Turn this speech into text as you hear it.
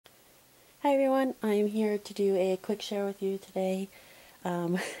Hi everyone, I'm here to do a quick share with you today.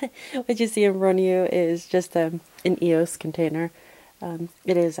 What you see in front of you is just an Eos container.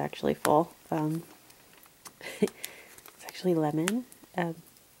 It is actually full. It's actually lemon. I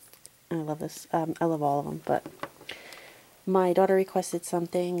love this. I love all of them, but my daughter requested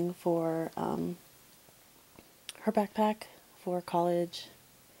something for her backpack for college,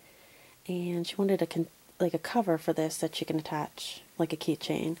 and she wanted a cover for this that she can attach like a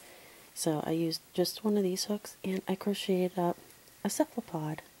keychain. So I used just one of these hooks and I crocheted up a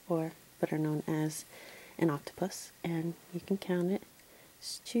cephalopod, or better known as an octopus, and you can count it.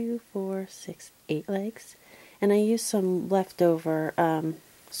 It's 2, 4, 6, 8 legs. And I used some leftover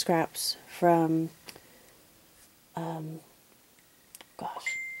scraps from, gosh,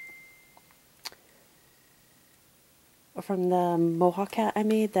 from the mohawk hat I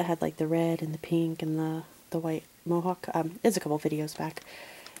made that had like the red and the pink and the white mohawk. It's a couple videos back,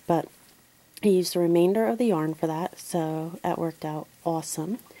 but I used the remainder of the yarn for that, so that worked out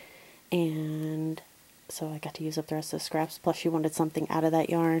awesome. And so I got to use up the rest of the scraps, plus she wanted something out of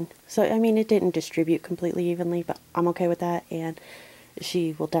that yarn. So, I mean, it didn't distribute completely evenly, but I'm okay with that, and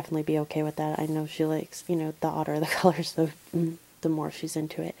she will definitely be okay with that. I know she likes, the odder the colors, the more she's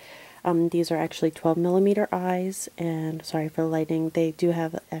into it. These are actually 12mm eyes, and sorry for the lighting, they do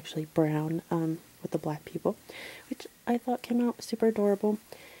have actually brown with the black people, which I thought came out super adorable.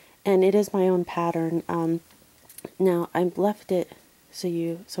 And it is my own pattern. Now I've left it so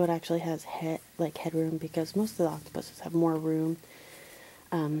it actually has headroom, because most of the octopuses have more room.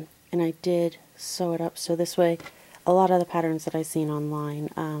 And I did sew it up so this way, a lot of the patterns that I've seen online,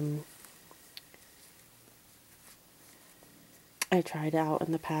 I tried out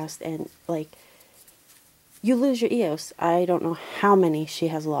in the past, and you lose your Eos. I don't know how many she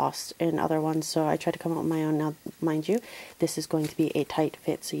has lost in other ones, so I tried to come up with my own. Now, mind you, this is going to be a tight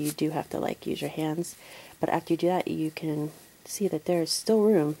fit, so you do have to use your hands. But after you do that, you can see that there is still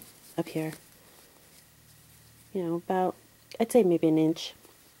room up here. About, I'd say maybe an inch.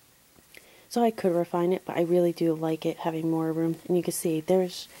 So I could refine it, but I really do like it having more room. And you can see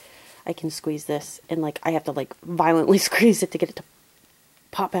I can squeeze this, and I have to violently squeeze it to get it to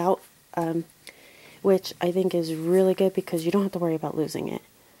pop out. Which I think is really good because you don't have to worry about losing it,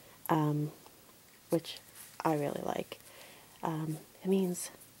 which I really like. It means,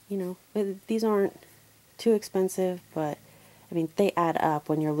 these aren't too expensive, but I mean, they add up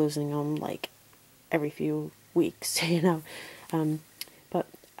when you're losing them every few weeks, but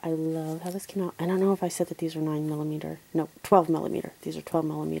I love how this came out. I don't know if I said that these are 9mm, no, 12mm. These are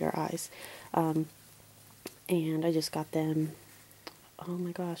 12mm eyes, and I just got them. Oh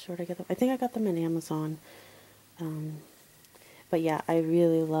my gosh, where'd I get them? I think I got them on Amazon. But yeah, I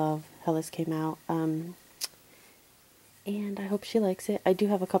really love how this came out. And I hope she likes it. I do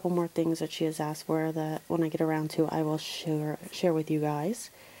have a couple more things that she has asked for that when I get around to, I will share with you guys.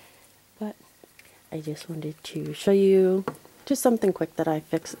 But I just wanted to show you just something quick that I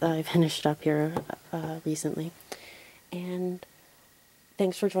finished up here recently. And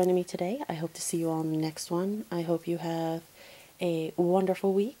thanks for joining me today. I hope to see you all in the next one. I hope you have a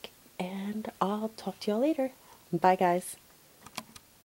wonderful week, and I'll talk to y'all later. Bye, guys.